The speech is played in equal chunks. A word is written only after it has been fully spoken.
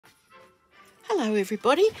Hello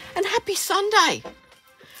everybody and happy Sunday.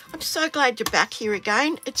 I'm so glad you're back here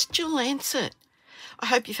again. It's Jill Lancet. I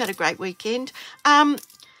hope you've had a great weekend. Now,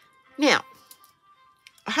 I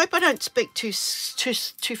hope I don't speak too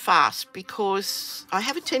fast because I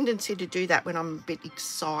have a tendency to do that when I'm a bit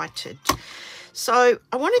excited. So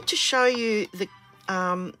I wanted to show you the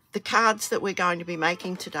cards that we're going to be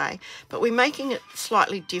making today, but we're making it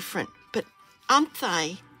slightly different. But aren't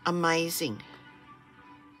they amazing?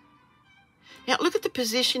 Now, look at the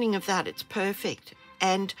positioning of that. It's perfect.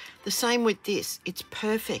 And the same with this. It's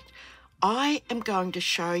perfect. I am going to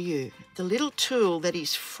show you the little tool that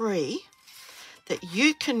is free that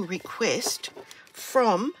you can request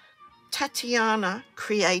from Tatiana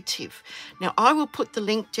Creative. Now, I will put the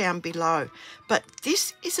link down below, but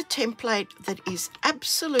this is a template that is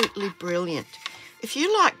absolutely brilliant. If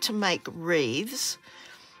you like to make wreaths,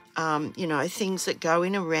 you know, things that go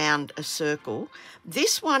in around a circle,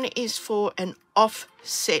 this one is for an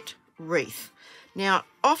offset wreath. Now,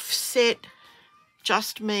 offset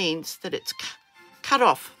just means that it's cut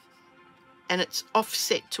off and it's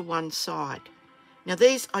offset to one side. Now,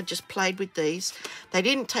 these, I just played with these. They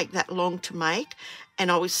didn't take that long to make,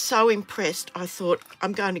 and I was so impressed. I thought,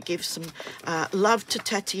 I'm going to give some love to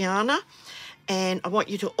Tatiana, and I want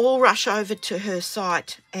you to all rush over to her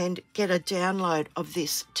site and get a download of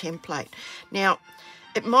this template. Now,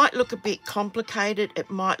 it might look a bit complicated. It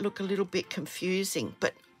might look a little bit confusing,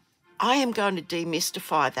 but I am going to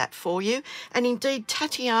demystify that for you. And indeed,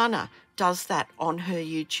 Tatiana does that on her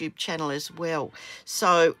YouTube channel as well.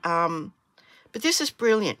 So, but this is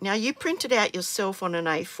brilliant. Now, you print it out yourself on an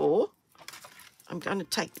A4. I'm going to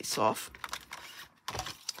take this off.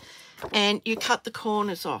 And you cut the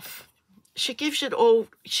corners off. She gives it all,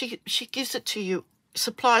 she gives it to you,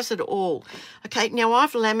 supplies it all. Okay, now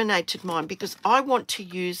I've laminated mine because I want to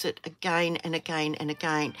use it again and again and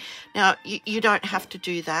again. Now, you don't have to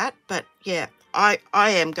do that, but yeah, I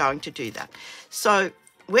am going to do that. So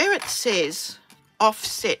where it says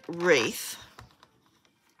offset wreath,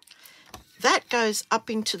 that goes up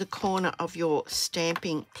into the corner of your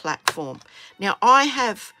stamping platform. Now, I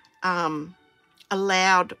have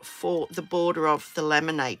allowed for the border of the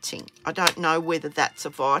laminating. I don't know whether that's a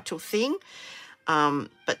vital thing,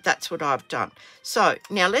 but that's what I've done. So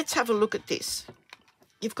now let's have a look at this.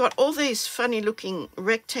 You've got all these funny looking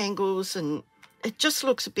rectangles and it just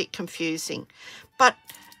looks a bit confusing, but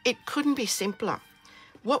it couldn't be simpler.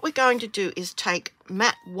 What we're going to do is take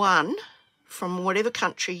mat 1 from whatever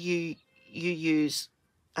country you use,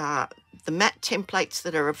 the mat templates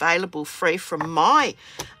that are available free from my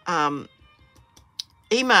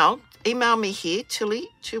email me here,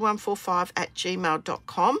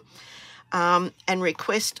 tilly2145@gmail.com, and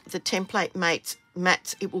request the template mats.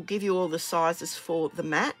 It will give you all the sizes for the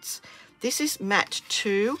mats. This is mat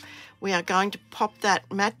 2. We are going to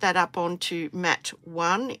mat that up onto mat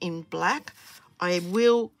 1 in black. I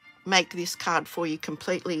will make this card for you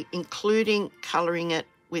completely, including colouring it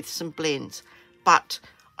with some blends. But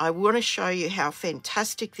I want to show you how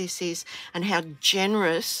fantastic this is and how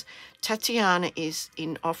generous Tatiana is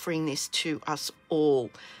in offering this to us all.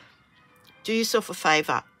 Do yourself a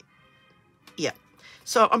favour. Yeah.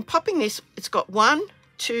 So I'm popping this. It's got 1,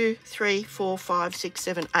 2, 3, 4, 5, 6,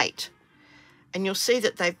 7, 8. And you'll see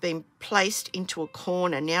that they've been placed into a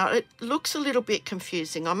corner. Now, it looks a little bit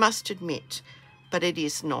confusing, I must admit, but it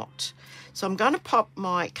is not. So I'm going to pop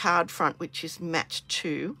my card front, which is mat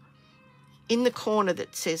 2, in the corner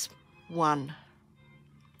that says 1.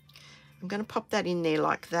 I'm going to pop that in there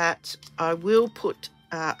like that. I will put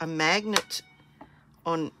a magnet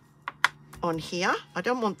on here. I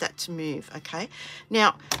don't want that to move, okay?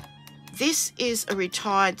 Now, this is a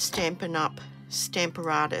retired Stampin' Up!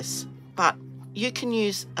 Stamparatus, but you can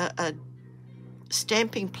use a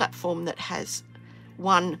stamping platform that has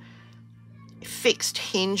one fixed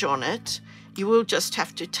hinge on it. You will just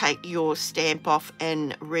have to take your stamp off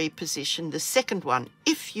and reposition the second one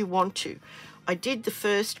if you want to. I did the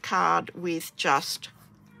first card with just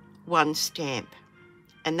one stamp,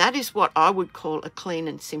 and that is what I would call a clean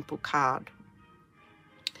and simple card.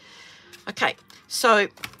 Okay, so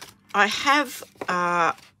I have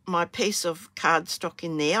my piece of cardstock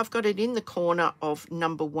in there. I've got it in the corner of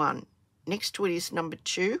number 1. Next to it is number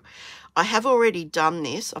 2. I have already done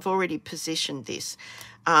this. I've already positioned this.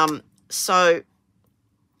 So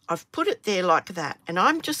I've put it there like that, and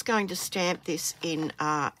I'm just going to stamp this in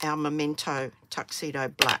our Memento Tuxedo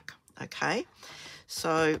Black, okay?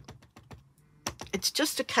 So it's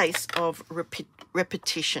just a case of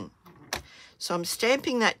repetition. So I'm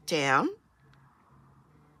stamping that down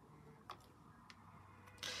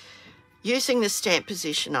using the stamp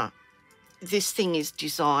positioner. this thing is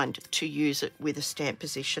designed to use it with a stamp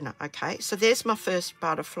positioner. Okay, so there's my first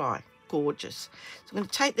butterfly. Gorgeous. So I'm going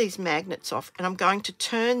to take these magnets off, and I'm going to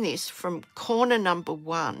turn this from corner number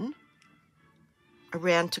 1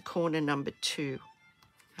 around to corner number 2.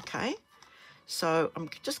 Okay, so I'm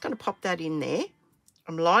just going to pop that in there.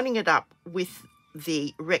 I'm lining it up with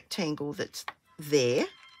the rectangle that's there,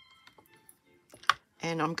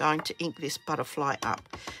 and I'm going to ink this butterfly up.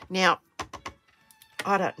 Now,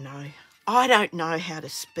 I don't know how to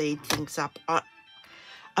speed things up.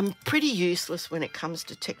 I'm pretty useless when it comes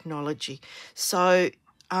to technology. So,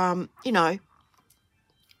 you know,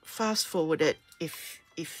 fast forward it if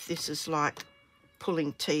this is like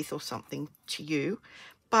pulling teeth or something to you.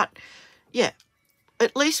 But, yeah,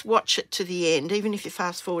 at least watch it to the end, even if you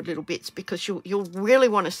fast forward little bits, because you'll really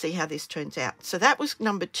want to see how this turns out. So that was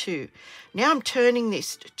number 2. Now I'm turning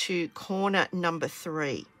this to corner number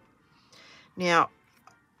 3. Now,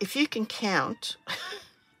 if you can count,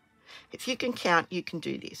 you can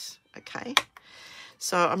do this, okay?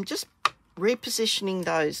 So I'm just repositioning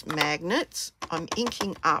those magnets. I'm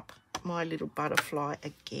inking up my little butterfly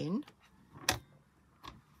again.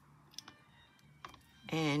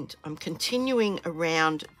 And I'm continuing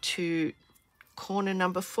around to corner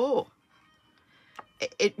number 4.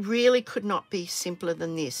 It really could not be simpler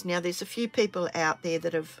than this. Now, there's a few people out there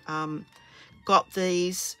that have got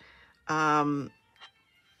these,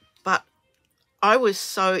 but I was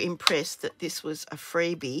so impressed that this was a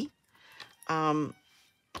freebie. And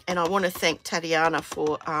I want to thank Tatiana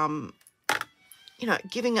for, you know,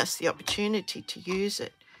 giving us the opportunity to use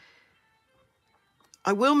it.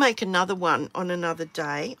 I will make another one on another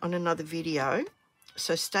day, on another video.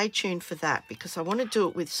 So stay tuned for that, because I want to do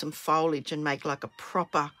it with some foliage and make like a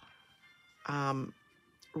proper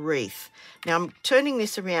wreath. Now I'm turning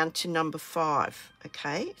this around to number 5.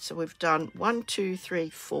 Okay, so we've done 1, 2, 3,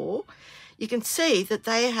 4. You can see that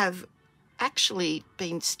they have actually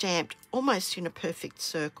been stamped almost in a perfect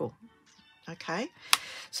circle. Okay,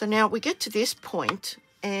 so now we get to this point,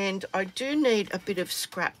 and I do need a bit of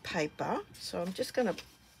scrap paper. So I'm just going to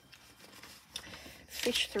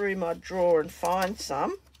fish through my drawer and find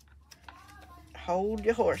some. Hold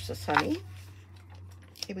your horses, honey.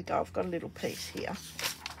 Here we go. I've got a little piece here.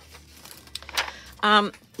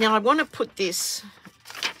 Now I want to put this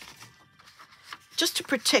just to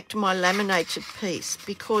protect my laminated piece,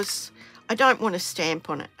 because I don't want to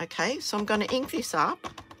stamp on it, okay? So I'm going to ink this up.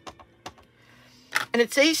 And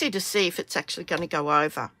it's easy to see if it's actually going to go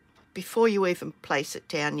over. Before you even place it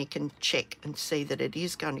down, you can check and see that it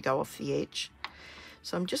is going to go off the edge.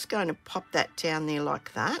 So I'm just going to pop that down there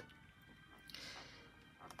like that.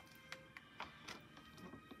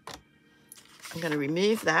 I'm going to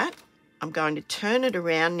remove that. I'm going to turn it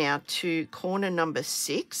around now to corner number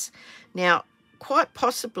 6. Now, quite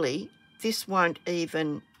possibly, this won't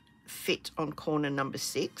even fit on corner number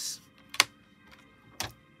 6.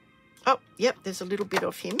 Oh, yep, there's a little bit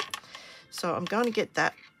of him. So I'm going to get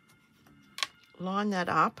that, line that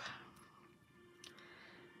up.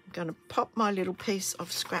 I'm going to pop my little piece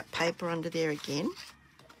of scrap paper under there again.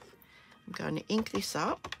 I'm going to ink this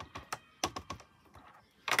up.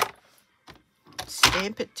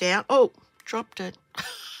 Stamp it down. Oh, dropped it.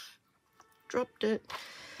 Dropped it.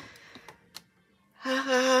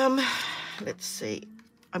 Let's see.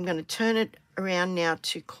 I'm going to turn it around now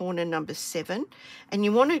to corner number 7. And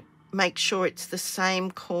you want to make sure it's the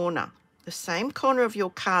same corner of your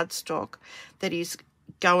cardstock that is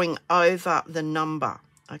going over the number,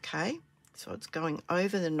 okay? So it's going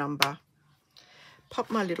over the number. Pop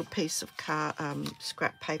my little piece of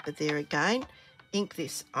scrap paper there again, ink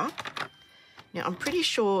this up. Now, I'm pretty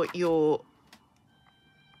sure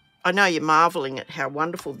I know you're marveling at how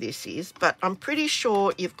wonderful this is, but I'm pretty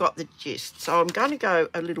sure you've got the gist. So I'm going to go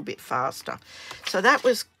a little bit faster. So that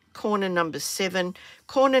was corner number 7.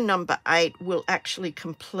 Corner number 8 will actually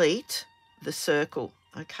complete the circle,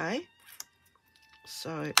 okay?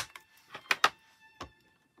 So,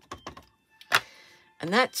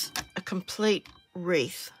 and that's a complete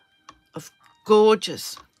wreath of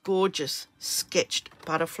gorgeous, gorgeous sketched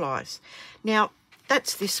butterflies. Now,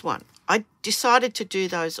 that's this one. I decided to do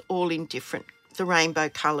those all in the rainbow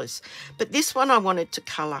colours. But this one I wanted to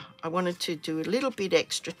colour. I wanted to do a little bit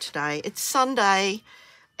extra today. It's Sunday,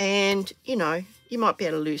 and, you know, you might be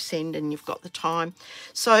at a loose end and you've got the time.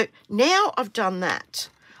 So now I've done that,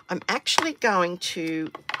 I'm actually going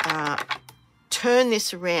to turn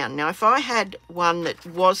this around. Now, if I had one that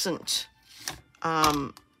wasn't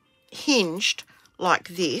hinged like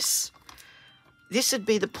this, this would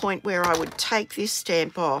be the point where I would take this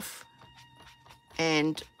stamp off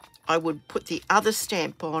and I would put the other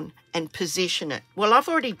stamp on and position it. Well, I've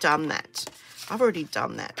already done that.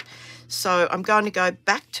 So I'm going to go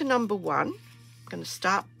back to number 1. I'm going to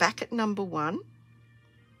start back at number 1.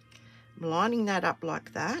 I'm lining that up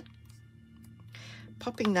like that.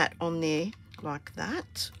 Popping that on there like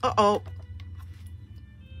that. Uh-oh.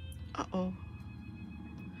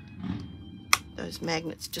 Those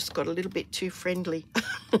magnets just got a little bit too friendly.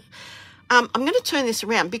 I'm going to turn this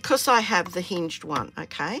around because I have the hinged one,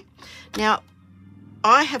 okay? Now,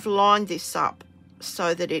 I have lined this up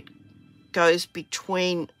so that it goes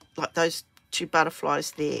between, like those 2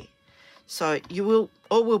 butterflies there. So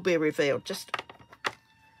all will be revealed. Just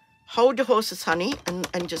hold your horses, honey, and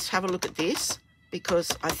just have a look at this,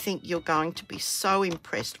 because I think you're going to be so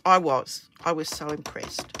impressed. I was so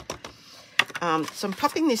impressed. So I'm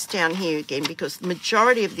popping this down here again because the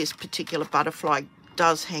majority of this particular butterfly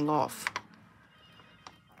does hang off.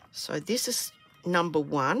 So this is number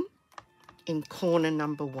 1 in corner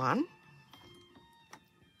number 1.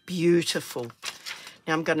 Beautiful.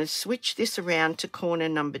 Now I'm going to switch this around to corner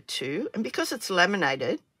number 2, and because it's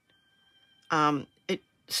laminated, it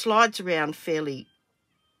slides around fairly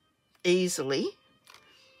easily.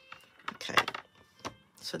 Okay,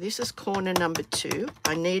 so this is corner number 2.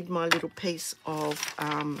 I need my little piece of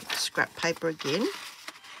scrap paper again,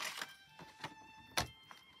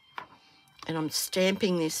 and I'm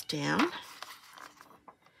stamping this down.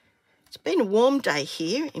 It's been a warm day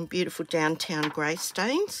here in beautiful downtown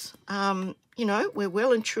Greystanes. You know, we're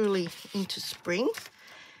well and truly into spring,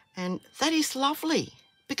 and that is lovely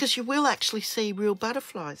because you will actually see real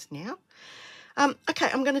butterflies now. Okay,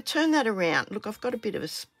 I'm going to turn that around. Look, I've got a bit of a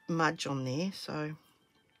smudge on there, so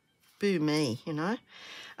boo me, you know.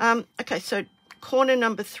 Okay, so corner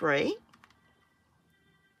number 3.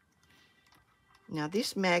 Now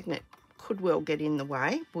this magnet could well get in the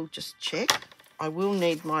way. We'll just check. I will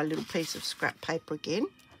need my little piece of scrap paper again.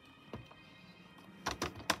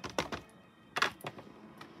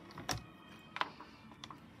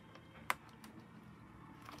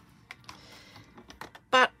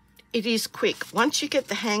 But it is quick. Once you get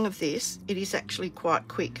the hang of this, it is actually quite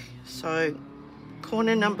quick. So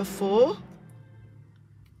corner number 4,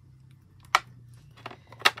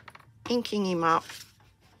 inking him up,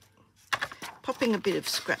 popping a bit of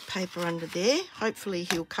scrap paper under there. Hopefully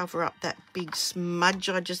he'll cover up that big smudge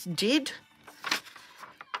I just did.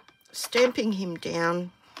 Stamping him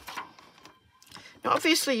down. Now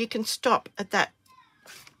obviously you can stop at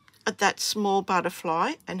that small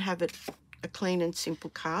butterfly and have it a clean and simple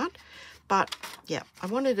card, but yeah, I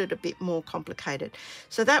wanted it a bit more complicated.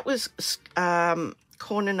 So that was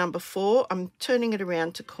corner number 4. I'm turning it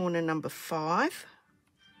around to corner number 5,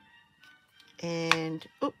 and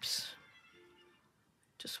oops,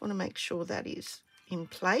 just want to make sure that is in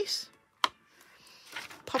place.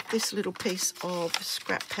 Pop this little piece of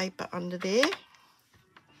scrap paper under there,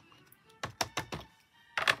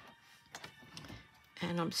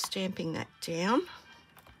 and I'm stamping that down.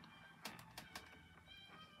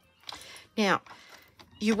 Now,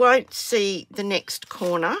 you won't see the next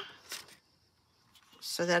corner,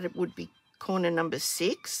 so that it would be corner number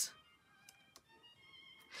 6.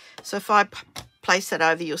 So if I place that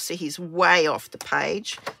over, you'll see he's way off the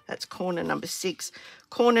page. That's corner number 6.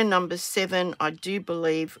 Corner number 7, I do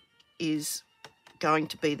believe, is going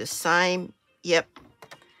to be the same. Yep.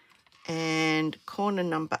 And corner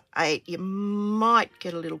number 8, you might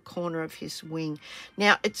get a little corner of his wing.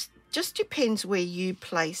 Now, it just depends where you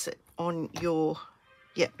place it on your,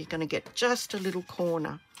 yep, you're going to get just a little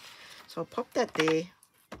corner. So I'll pop that there.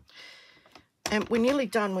 And we're nearly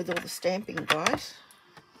done with all the stamping, guys.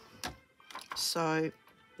 So,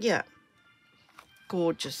 yeah,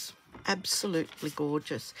 gorgeous, absolutely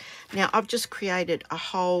gorgeous. Now, I've just created a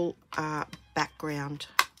whole background.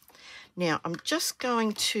 Now, I'm just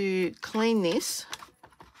going to clean this,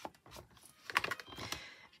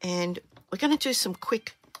 and we're going to do some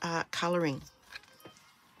quick colouring.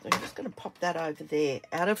 I'm just going to pop that over there,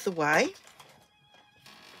 out of the way.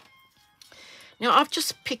 Now, I've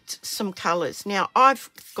just picked some colours. Now, I've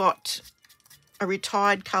got a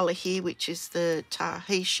retired colour here, which is the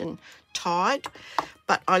Tahitian Tide,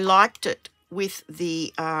 but I liked it with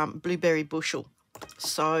the blueberry bushel.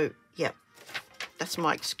 So, yeah, that's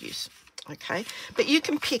my excuse, okay? But you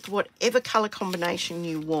can pick whatever colour combination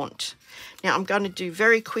you want. Now, I'm going to do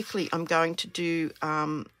very quickly, I'm going to do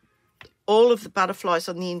all of the butterflies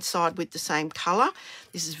on the inside with the same colour.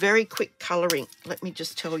 This is very quick colouring, let me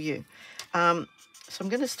just tell you. So I'm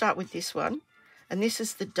going to start with this one, and this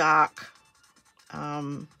is the dark,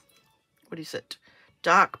 what is it?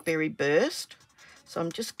 Dark Berry Burst. So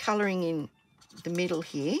I'm just colouring in the middle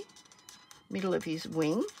here, middle of his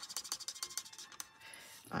wing.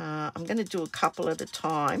 I'm going to do a couple at a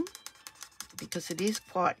time because it is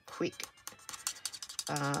quite quick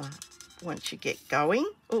once you get going.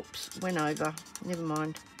 Oops, went over. Never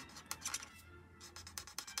mind.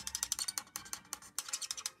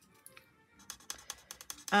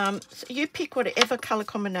 So you pick whatever colour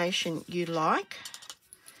combination you like,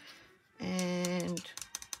 and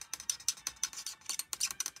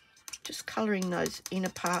just colouring those inner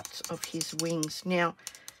parts of his wings. Now,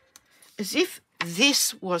 as if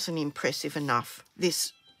this wasn't impressive enough,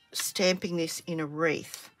 this stamping this in a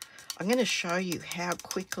wreath, I'm going to show you how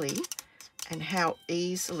quickly and how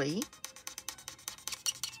easily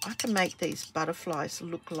I can make these butterflies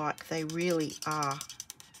look like they really are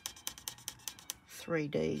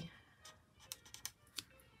 3D.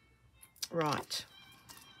 Right.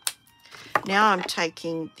 Now I'm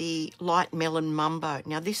taking the light melon mumbo.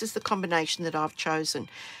 Now this is the combination that I've chosen.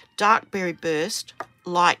 Dark berry burst,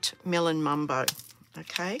 light melon mumbo.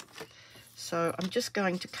 Okay. So I'm just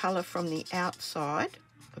going to colour from the outside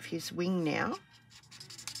of his wing now.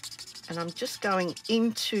 And I'm just going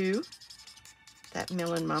into that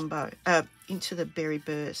melon mumbo, into the berry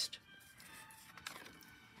burst.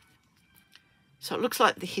 So it looks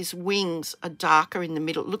like his wings are darker in the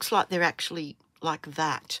middle. It looks like they're actually like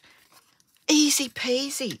that. Easy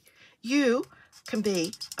peasy. You can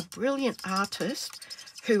be a brilliant artist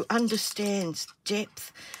who understands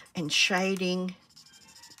depth and shading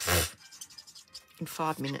in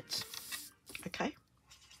 5 minutes. Okay?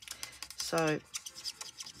 So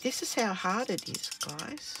this is how hard it is,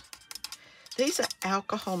 guys. These are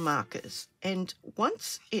alcohol markers, and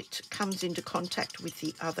once it comes into contact with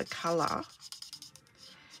the other colour,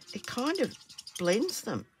 it kind of blends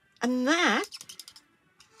them. And that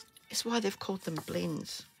is why they've called them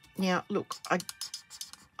blends. Now, look,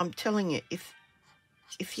 I'm telling you,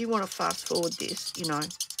 if you want to fast forward this, you know,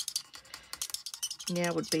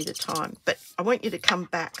 now would be the time. But I want you to come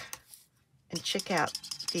back and check out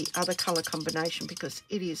the other colour combination because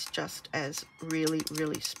it is just as really,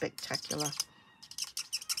 really spectacular.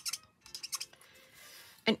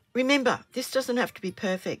 And remember, this doesn't have to be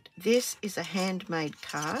perfect. This is a handmade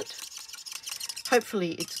card.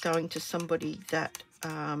 Hopefully it's going to somebody that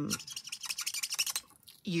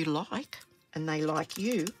you like and they like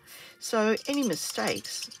you. So any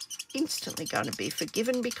mistakes instantly going to be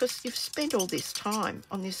forgiven because you've spent all this time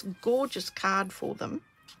on this gorgeous card for them.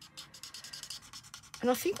 And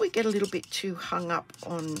I think we get a little bit too hung up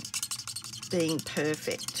on being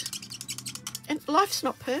perfect. And life's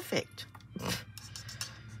not perfect.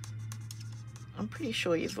 I'm pretty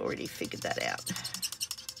sure you've already figured that out.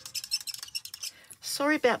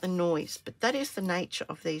 Sorry about the noise, but that is the nature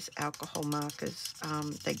of these alcohol markers.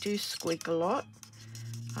 They do squeak a lot.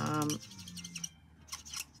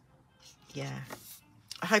 Yeah,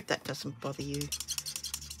 I hope that doesn't bother you.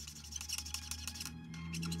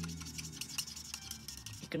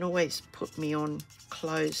 You can always put me on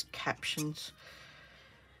closed captions.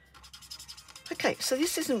 Okay, so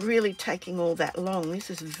this isn't really taking all that long. This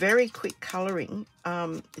is very quick colouring.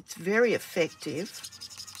 It's very effective.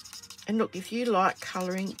 And look, if you like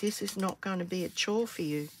colouring, this is not going to be a chore for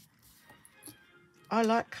you. I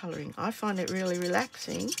like colouring. I find it really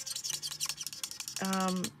relaxing.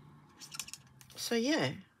 So yeah,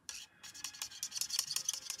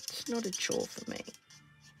 it's not a chore for me.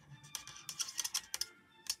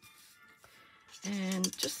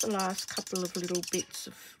 And just the last couple of little bits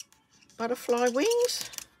of butterfly wings.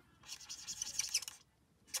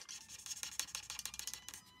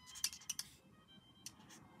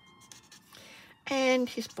 And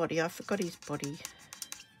his body, I forgot his body.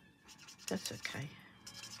 That's okay.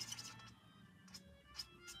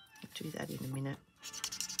 I'll do that in a minute.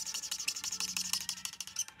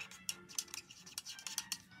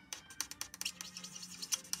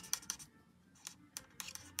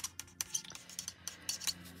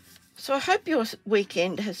 So I hope your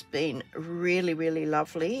weekend has been really, really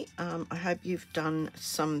lovely. I hope you've done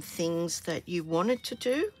some things that you wanted to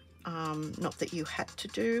do, not that you had to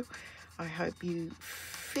do. I hope you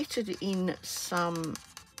fitted in some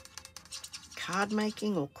card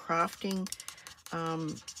making or crafting.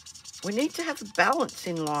 We need to have a balance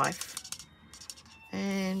in life,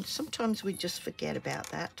 and sometimes we just forget about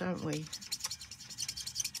that, don't we?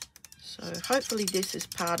 So hopefully this is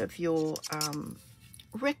part of your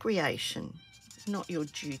recreation, not your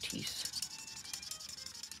duties.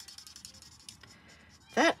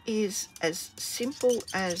 That is as simple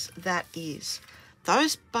as that is.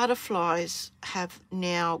 Those butterflies have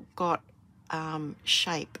now got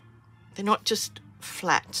shape. They're not just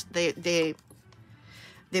flat. They've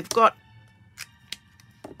got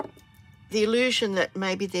the illusion that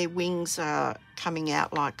maybe their wings are coming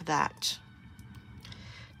out like that.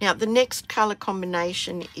 Now the next colour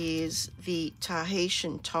combination is the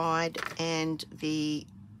Tahitian Tide and the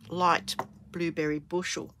light blueberry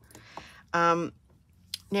bushel.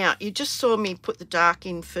 Now you just saw me put the dark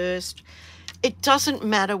in first. It doesn't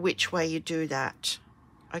matter which way you do that,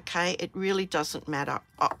 okay? It really doesn't matter.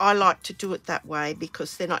 I like to do it that way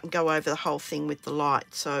because then I can go over the whole thing with the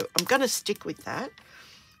light. So I'm going to stick with that.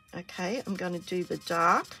 Okay, I'm going to do the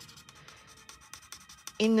dark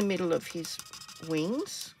in the middle of his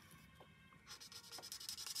wings.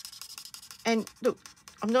 And look,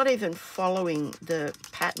 I'm not even following the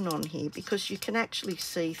pattern on here because you can actually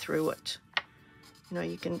see through it. You know,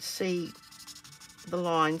 you can see the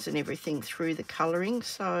lines and everything through the colouring.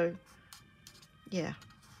 So, yeah.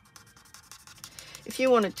 If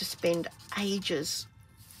you wanted to spend ages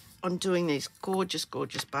on doing these gorgeous,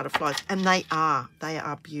 gorgeous butterflies, and they are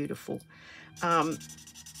beautiful.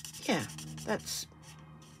 Yeah,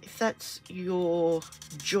 if that's your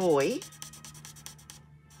joy,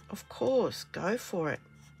 of course, go for it.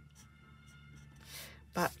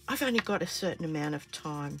 But I've only got a certain amount of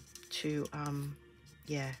time to,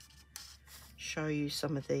 yeah, show you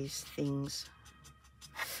some of these things.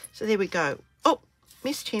 So there we go. Oh,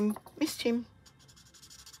 missed him. He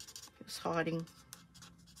was hiding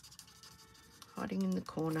in the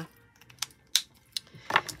corner.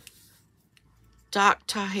 Dark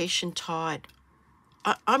Tahitian Tide.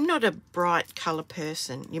 I'm not a bright colour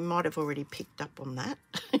person. You might have already picked up on that.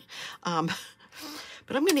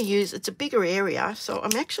 But I'm going to use, it's a bigger area, so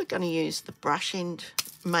I'm actually going to use the brush end,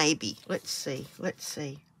 maybe. Let's see.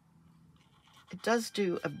 It does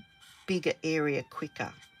do a bigger area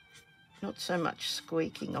quicker. Not so much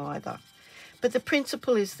squeaking either. But the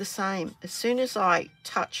principle is the same. As soon as I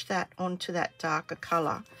touch that onto that darker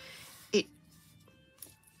colour, it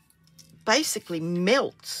basically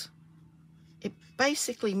melts. It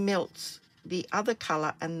basically melts the other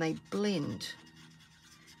colour and they blend.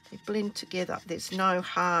 They blend together. There's no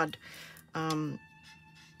hard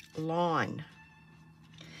line.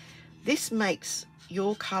 This makes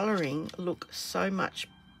your colouring look so much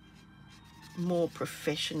more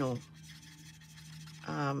professional.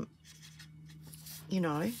 You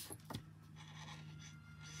know,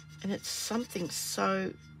 and it's something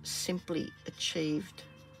so simply achieved.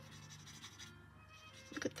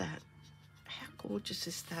 Look at that. How gorgeous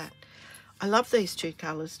is that? I love these two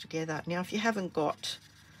colours together. Now, if you haven't got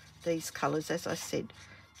these colours, as I said,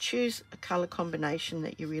 choose a colour combination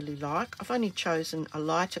that you really like. I've only chosen a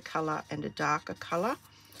lighter colour and a darker colour,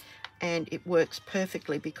 and it works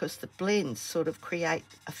perfectly because the blends sort of create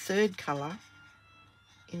a third colour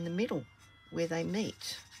in the middle where they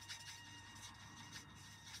meet.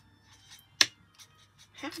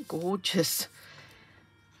 How gorgeous.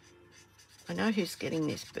 I know who's getting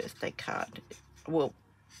this birthday card. Well,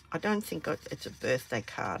 I don't think it's a birthday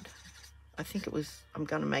card. I think it was, I'm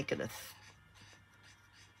going to make it a...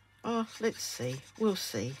 Oh, let's see. We'll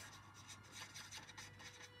see.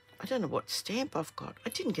 I don't know what stamp I've got. I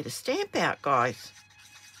didn't get a stamp out, guys.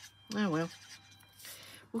 Oh, well.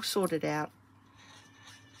 We'll sort it out.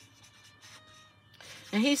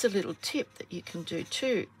 Now, here's a little tip that you can do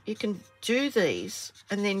too. You can do these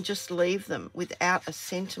and then just leave them without a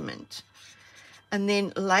sentiment. And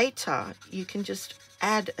then later, you can just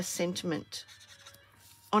add a sentiment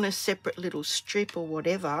on a separate little strip or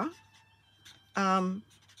whatever.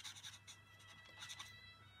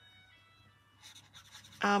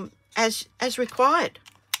 As required.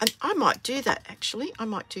 And I might do that, actually. I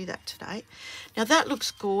might do that today. Now, that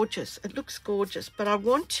looks gorgeous. It looks gorgeous. But I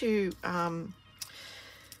want to...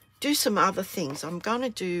 do some other things. I'm going to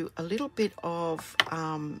do a little bit of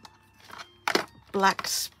black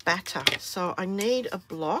spatter. So I need a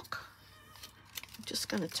block. I'm just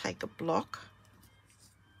going to take a block.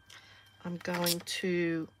 I'm going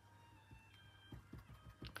to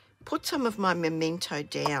put some of my memento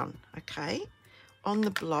down, okay, on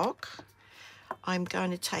the block. I'm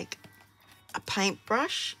going to take a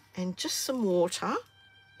paintbrush and just some water.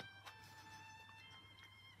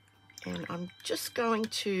 And I'm just going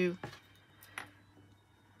to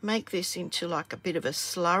make this into like a bit of a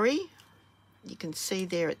slurry. You can see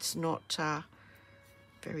there it's not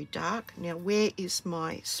very dark. Now, where is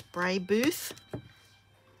my spray booth?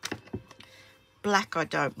 Black I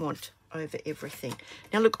don't want over everything.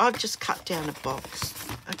 Now, look, I've just cut down a box,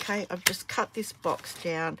 okay? I've just cut this box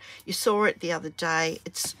down. You saw it the other day.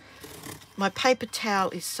 My paper towel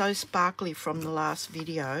is so sparkly from the last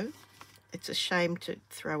video. It's a shame to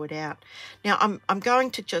throw it out. Now, I'm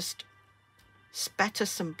going to just spatter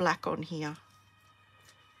some black on here.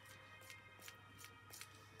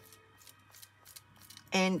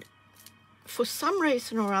 And for some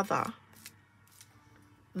reason or other,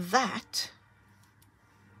 that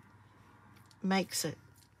makes it.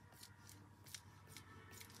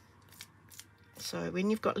 So when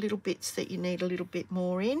you've got little bits that you need a little bit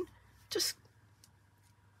more in, just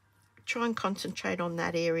try and concentrate on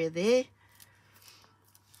that area there.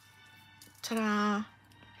 Ta-da!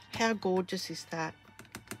 How gorgeous is that?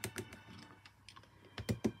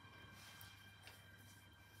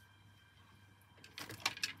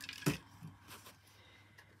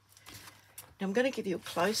 Now I'm going to give you a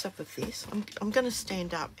close-up of this. I'm going to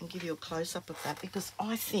stand up and give you a close-up of that because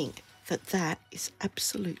I think that that is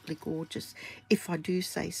absolutely gorgeous, if I do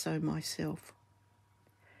say so myself.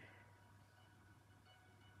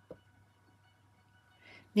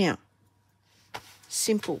 Now,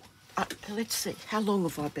 simple. Let's see, how long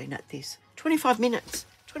have I been at this? 25 minutes.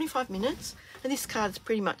 25 minutes, and this card's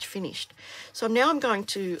pretty much finished. So now I'm going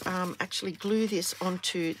to actually glue this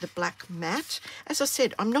onto the black mat. As I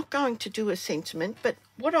said, I'm not going to do a sentiment, but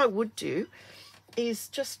what I would do is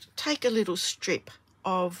just take a little strip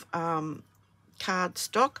of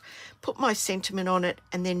cardstock, put my sentiment on it,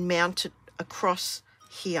 and then mount it across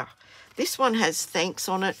here. This one has thanks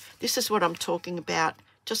on it. This is what I'm talking about.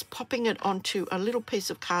 Just popping it onto a little piece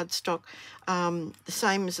of cardstock, the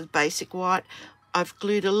same as the basic white. I've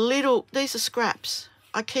glued a little, these are scraps.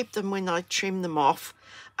 I keep them when I trim them off.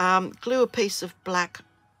 Glue a piece of black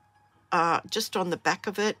just on the back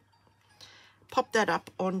of it. Pop that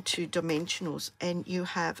up onto dimensionals and you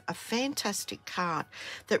have a fantastic card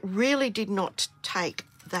that really did not take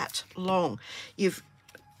that long. You've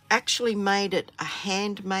actually made it a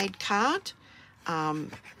handmade card.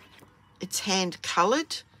 It's hand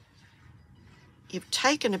coloured. You've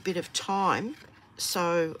taken a bit of time,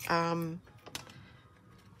 so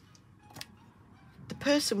the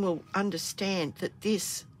person will understand that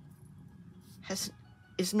this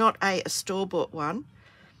is not a store-bought one,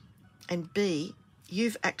 and B,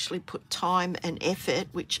 you've actually put time and effort,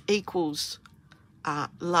 which equals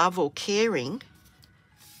love or caring,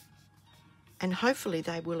 and hopefully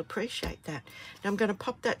they will appreciate that. Now I'm going to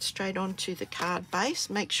pop that straight onto the card base.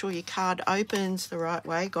 Make sure your card opens the right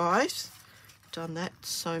way, guys. Done that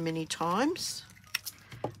so many times.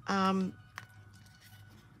 And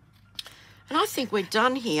I think we're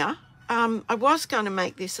done here. I was going to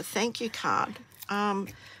make this a thank you card,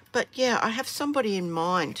 but yeah, I have somebody in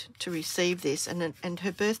mind to receive this, and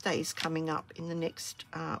her birthday is coming up in the next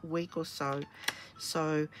week or so.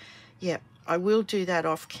 So yeah, I will do that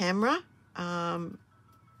off camera. And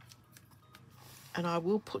I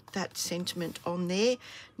will put that sentiment on there.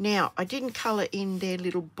 Now, I didn't colour in their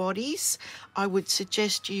little bodies. I would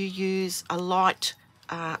suggest you use a light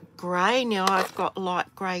grey. Now, I've got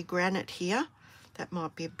light grey granite here. That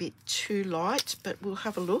might be a bit too light, but we'll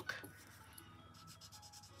have a look.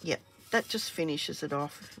 Yep, that just finishes it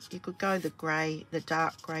off. You could go the grey, the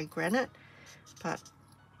dark grey granite, but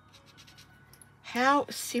how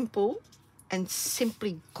simple and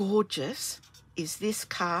simply gorgeous is this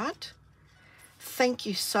card? Thank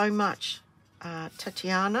you so much,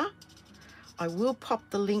 Tatiana. I will pop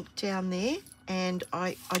the link down there, and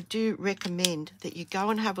I do recommend that you go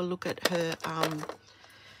and have a look at her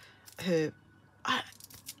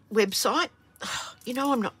website. You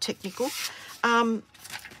know I'm not technical.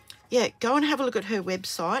 Yeah, go and have a look at her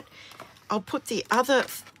website. I'll put the other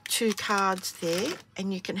two cards there,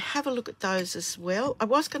 and you can have a look at those as well. I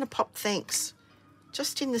was going to pop thanks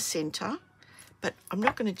just in the centre, but I'm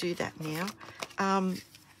not going to do that now.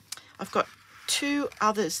 I've got two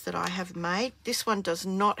others that I have made. This one does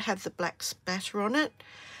not have the black spatter on it.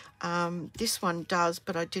 This one does,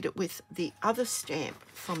 but I did it with the other stamp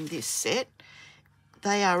from this set.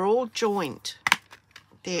 They are all joined.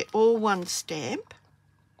 They're all one stamp.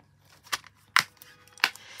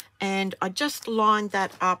 And I just lined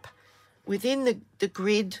that up within the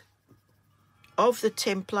grid of the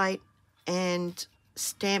template and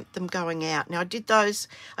stamped them going out. Now I did those,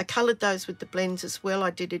 I coloured those with the blends as well.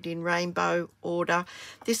 I did it in rainbow order.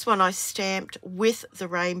 This one I stamped with the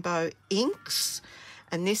rainbow inks,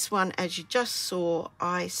 and this one, as you just saw,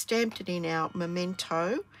 I stamped it in our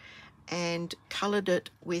memento and coloured it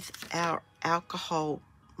with our alcohol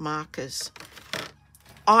markers.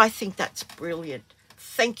 I think that's brilliant.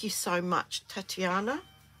 Thank you so much, Tatiana,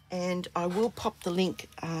 and I will pop the link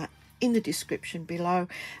in the description below.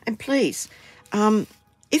 And please,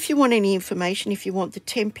 if you want any information, if you want the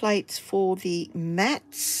templates for the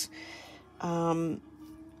mats,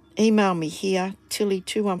 email me here,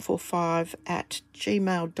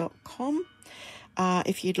 tilly2145@gmail.com.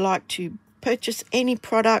 If you'd like to purchase any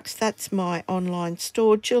products, that's my online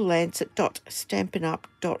store,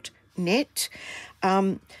 jilllancet.stampinup.net.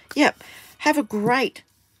 Yep. Have a great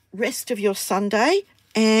rest of your Sunday.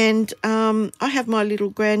 And I have my little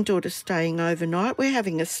granddaughter staying overnight. We're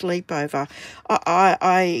having a sleepover.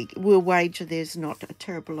 I will wager there's not a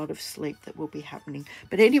terrible lot of sleep that will be happening.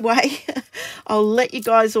 But anyway, I'll let you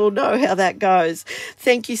guys all know how that goes.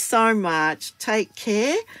 Thank you so much. Take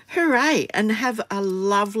care. Hooray. And have a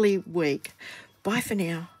lovely week. Bye for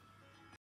now.